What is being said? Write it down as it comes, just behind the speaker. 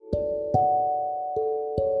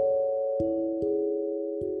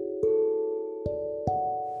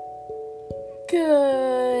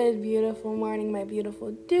Good, beautiful morning, my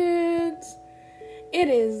beautiful dudes. It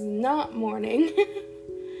is not morning.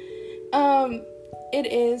 It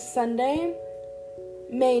is Sunday,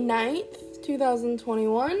 May 9th,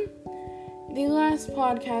 2021. The last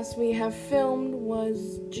podcast we have filmed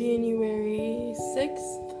was January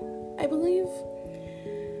 6th, I believe.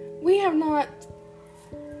 We have not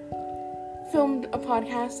filmed a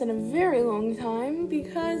podcast in a very long time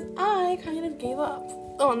because I kind of gave up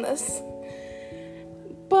on this.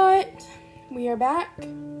 But we are back.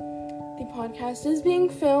 The podcast is being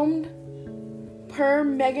filmed per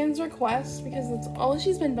Megan's request because that's all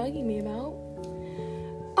she's been bugging me about.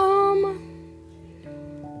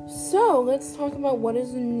 So let's talk about what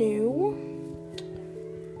is new.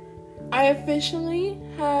 I officially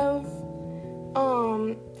have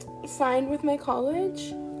signed with my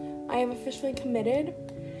college. I have officially committed.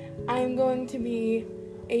 I am going to be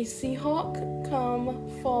a Seahawk come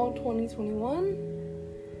fall 2021.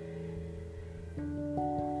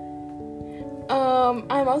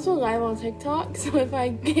 I'm also live on TikTok, so if I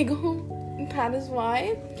giggle, that is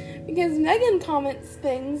why. Because Megan comments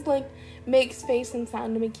things like, makes face and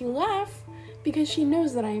sound to make you laugh, because she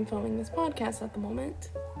knows that I am filming this podcast at the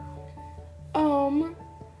moment.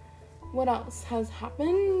 What else has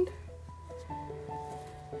happened?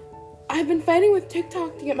 I've been fighting with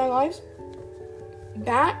TikTok to get my lives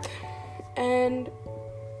back, and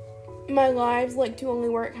my lives like to only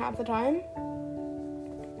work half the time.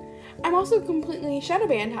 I'm also completely shadow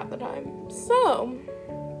banned half the time, so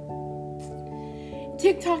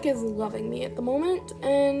TikTok is loving me at the moment,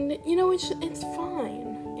 and you know, it's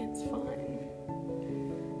fine. It's fine.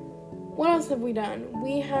 What else have we done?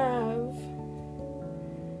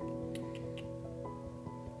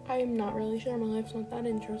 I'm not really sure. My life's not that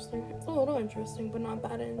interesting. It's a little interesting, but not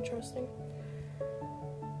that interesting.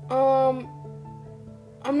 I'm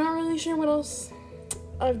not really sure what else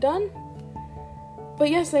I've done. But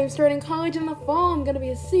yes, I'm starting college in the fall. I'm gonna be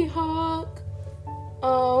a Seahawk.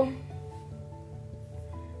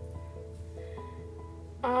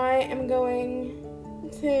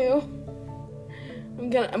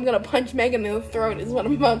 I'm gonna punch Megan in the throat is what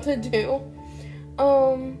I'm about to do.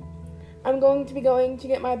 I'm going to be going to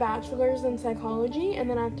get my bachelor's in psychology, and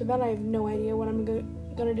then after that I have no idea what I'm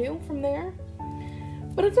gonna do from there.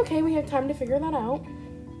 But it's okay, we have time to figure that out.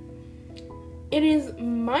 It is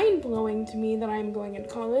mind-blowing to me that I'm going into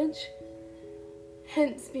college. I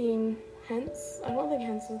don't think hence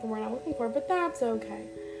is the word I'm looking for, but that's okay.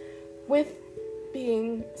 With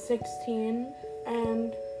being 16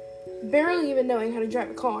 and barely even knowing how to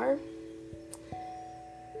drive a car.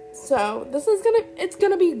 So, it's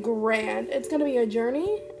gonna be grand. It's gonna be a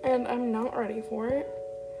journey, and I'm not ready for it.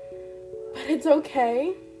 But it's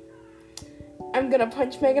okay. I'm gonna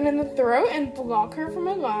punch Megan in the throat and block her from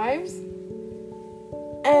our lives.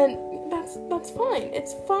 And that's fine.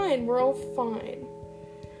 It's fine. We're all fine.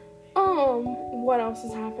 What else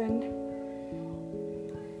has happened?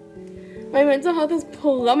 My mental health has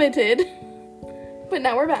plummeted. But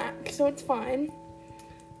now we're back, so it's fine.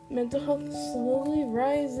 Mental health is slowly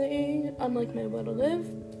rising, unlike my will to live.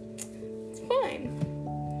 It's fine.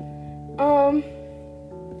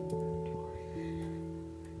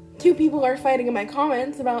 2 people are fighting in my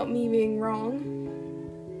comments about me being wrong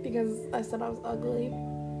because I said I was ugly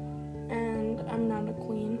and I'm not a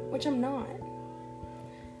queen, which I'm not.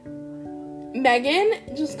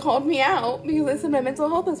 Megan just called me out because I said my mental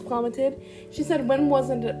health has plummeted. She said, when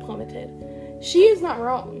wasn't it plummeted? She is not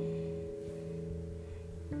wrong.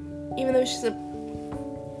 Even though she's a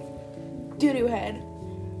doo-doo head.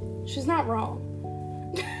 She's not wrong.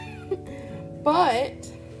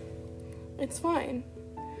 But it's fine.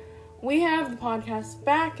 We have the podcast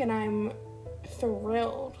back, and I'm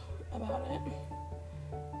thrilled about it.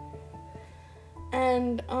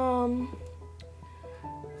 And,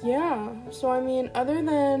 yeah. So, I mean, other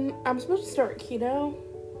than, I'm supposed to start keto,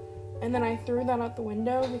 and then I threw that out the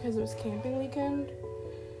window because it was camping weekend.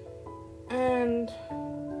 And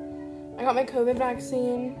I got my COVID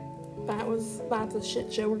vaccine. That's a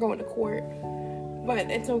shit show. We're going to court. But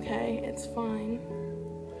it's okay. It's fine.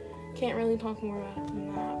 Can't really talk more about it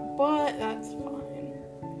than that. But that's fine.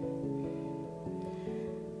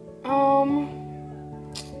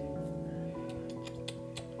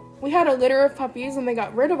 We had a litter of puppies and they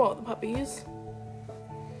got rid of all the puppies.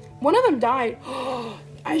 One of them died.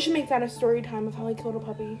 I should make that a story time of how I killed a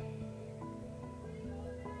puppy.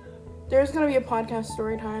 There's gonna be a podcast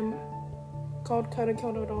story time called Dakota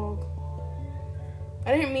Killed a Dog.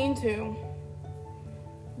 I didn't mean to,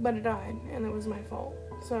 but it died, and it was my fault.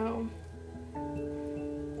 So,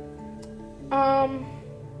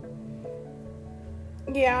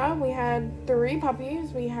 Yeah, we had 3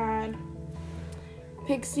 puppies. We had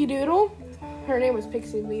Pixie Doodle. Her name was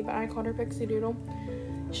Pixie Lee, but I called her Pixie Doodle.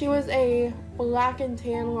 She was a black and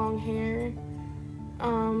tan long hair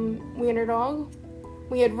wiener dog.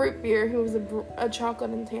 We had Root Beer, who was a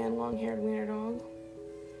chocolate and tan long haired wiener dog.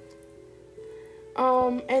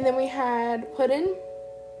 And then we had Puddin'.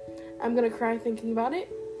 I'm gonna cry thinking about it.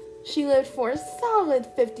 She lived for a solid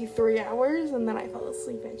 53 hours, and then I fell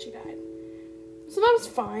asleep and she died. So that was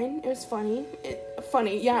fine. It was funny.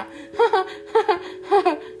 Funny, yeah.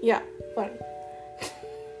 Yeah, funny.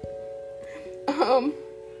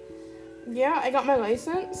 Yeah, I got my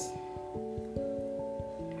license.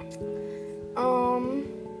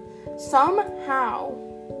 Somehow,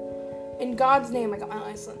 in God's name, I got my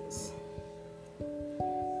license.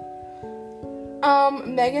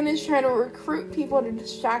 Megan is trying to recruit people to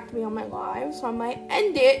distract me on my live, so I might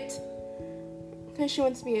end it because she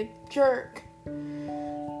wants to be a jerk.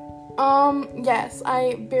 Yes,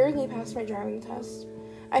 I barely passed my driving test.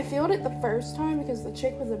 I failed it the first time because the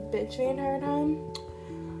chick was a bitch the entire time,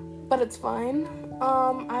 but it's fine.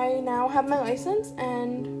 I now have my license,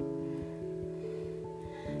 and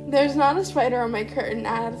there's not a spider on my curtain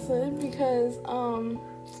acid because,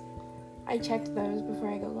 I checked those before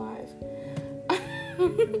I go live.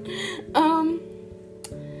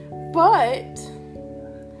 But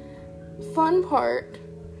fun part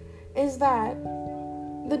is that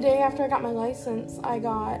the day after I got my license, I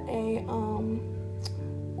got a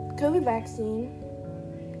COVID vaccine.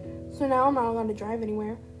 So now I'm not allowed to drive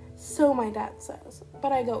anywhere. So my dad says.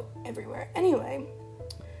 But I go everywhere anyway,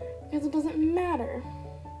 because it doesn't matter.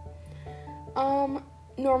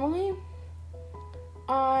 Normally,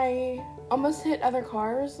 I almost hit other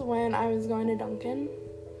cars when I was going to Dunkin'.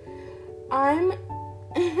 I'm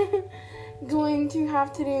going to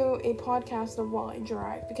have to do a podcast of while I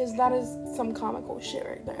drive, because that is some comical shit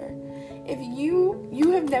right there. If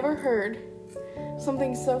you have never heard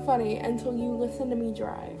something so funny until you listen to me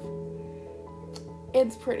drive,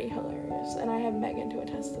 it's pretty hilarious, and I have Megan to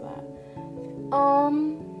attest to that.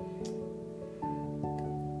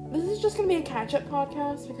 This is just gonna be a catch-up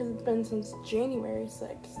podcast because it's been since January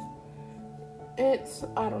 6th.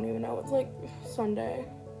 I don't even know, it's like Sunday,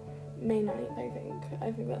 May 9th,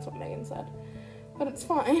 I think that's what Megan said, but it's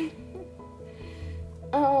fine.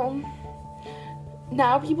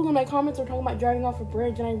 Now people in my comments are talking about driving off a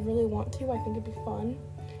bridge, and I really want to. I think it'd be fun.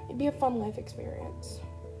 It'd be a fun life experience.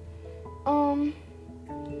 But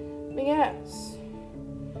yes,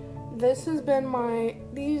 this has been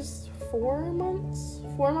these 4 months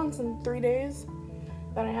and 3 days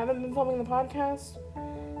that I haven't been filming the podcast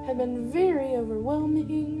have been very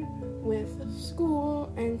overwhelming with school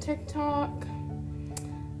and TikTok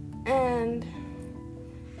and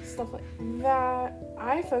stuff like that.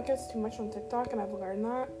 I focus too much on TikTok, and I've learned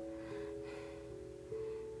that.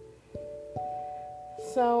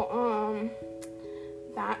 So,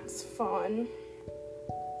 that's fun.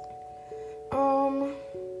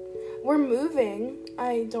 We're moving.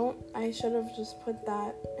 I should have just put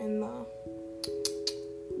that in the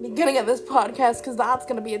beginning of this podcast, because that's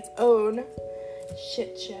going to be its own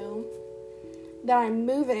shit show. That I'm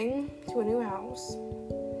moving to a new house,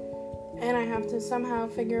 and I have to somehow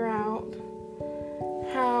figure out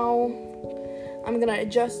how I'm going to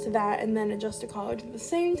adjust to that and then adjust to college at the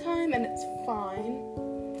same time, and it's fine.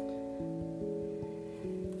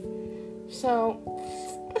 So,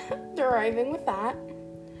 thriving with that.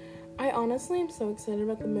 I honestly am so excited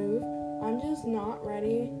about the move. I'm just not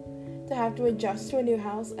ready to have to adjust to a new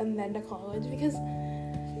house and then to college, because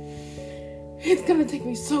it's gonna take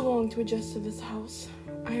me so long to adjust to this house.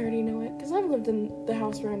 I already know it, because I've lived in the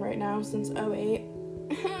house we're in right now since 2008.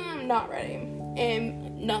 I'm not ready.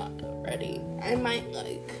 I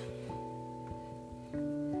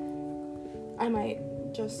might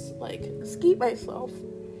just, skeet myself.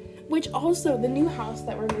 Which also, the new house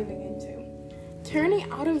that we're moving into, turning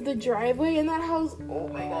out of the driveway in that house, oh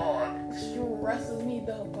my god, stresses me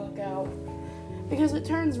the fuck out. Because it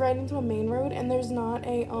turns right into a main road, and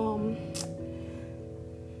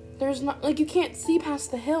you can't see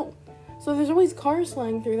past the hill. So there's always cars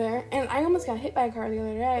flying through there, and I almost got hit by a car the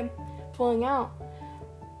other day, pulling out.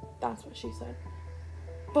 That's what she said.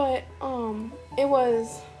 But, it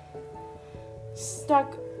was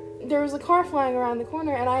stuck. There was a car flying around the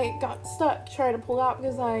corner, and I got stuck trying to pull out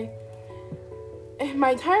because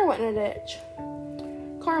my tire went in a ditch.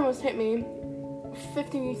 Car almost hit me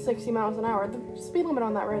 50, 60 miles an hour. The speed limit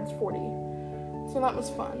on that road is 40. So that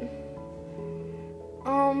was fun.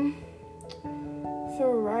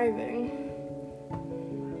 Thriving.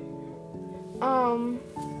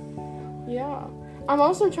 Yeah. I'm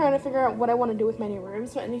also trying to figure out what I want to do with my new room,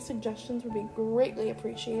 so any suggestions would be greatly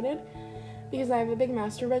appreciated, because I have a big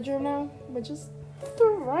master bedroom now, which is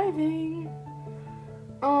thriving.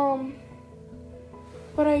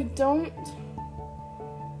 But I don't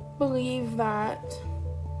believe that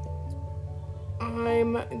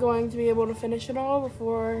I'm going to be able to finish it all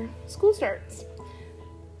before school starts.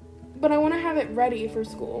 But I want to have it ready for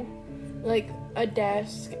school, like a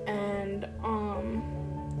desk and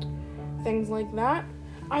things like that.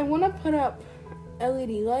 I want to put up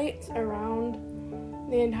LED lights around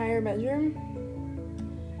the entire bedroom,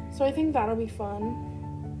 so I think that'll be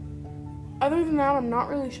fun. Other than that, I'm not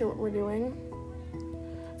really sure what we're doing.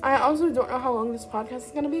 I also don't know how long this podcast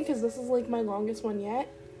is going to be, because this is like my longest one yet.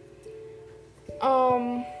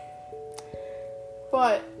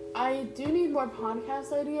 But I do need more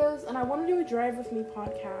podcast ideas, and I want to do a Drive With Me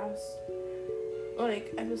podcast.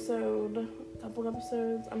 Like, couple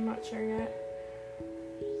episodes, I'm not sure yet.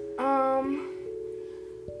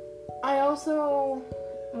 I also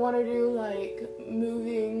want to do, like,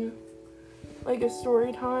 moving, like, a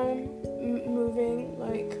story time, moving,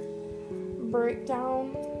 like,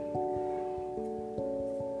 breakdown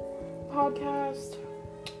podcast.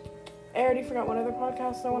 I already forgot what other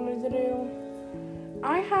podcasts I wanted to do.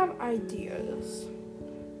 I have ideas.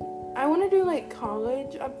 I want to do, like,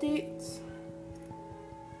 college updates.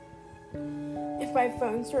 If my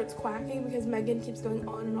phone starts quacking because Megan keeps going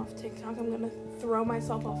on and off TikTok, I'm gonna throw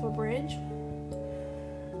myself off a bridge.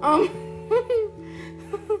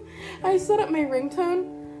 I set up my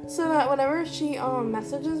ringtone so that whenever she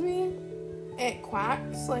messages me, it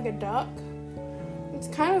quacks like a duck. It's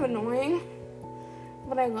kind of annoying,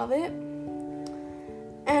 but I love it.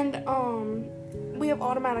 And we have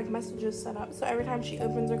automatic messages set up, so every time she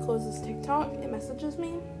opens or closes TikTok, it messages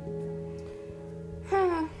me.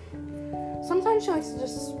 Sometimes she likes to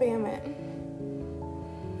just spam it.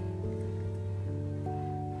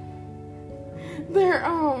 They're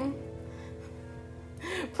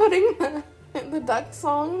putting the duck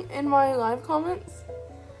song in my live comments.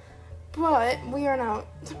 But we are now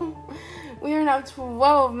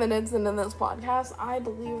 12 minutes into this podcast. I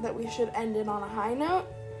believe that we should end it on a high note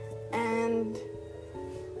and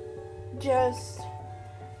just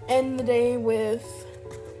end the day with,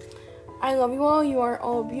 I love you all. You are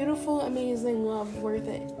all beautiful, amazing, loved, worth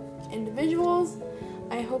it individuals.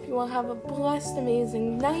 I hope you all have a blessed,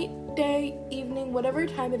 amazing night, day, evening, whatever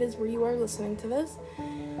time it is where you are listening to this.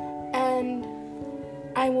 And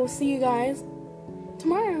I will see you guys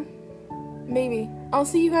tomorrow. Maybe. I'll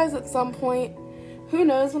see you guys at some point. Who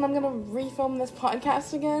knows when I'm going to refilm this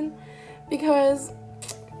podcast again. Because,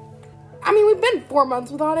 I mean, we've been 4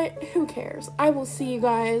 months without it. Who cares? I will see you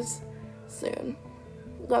guys soon.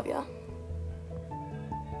 Love ya.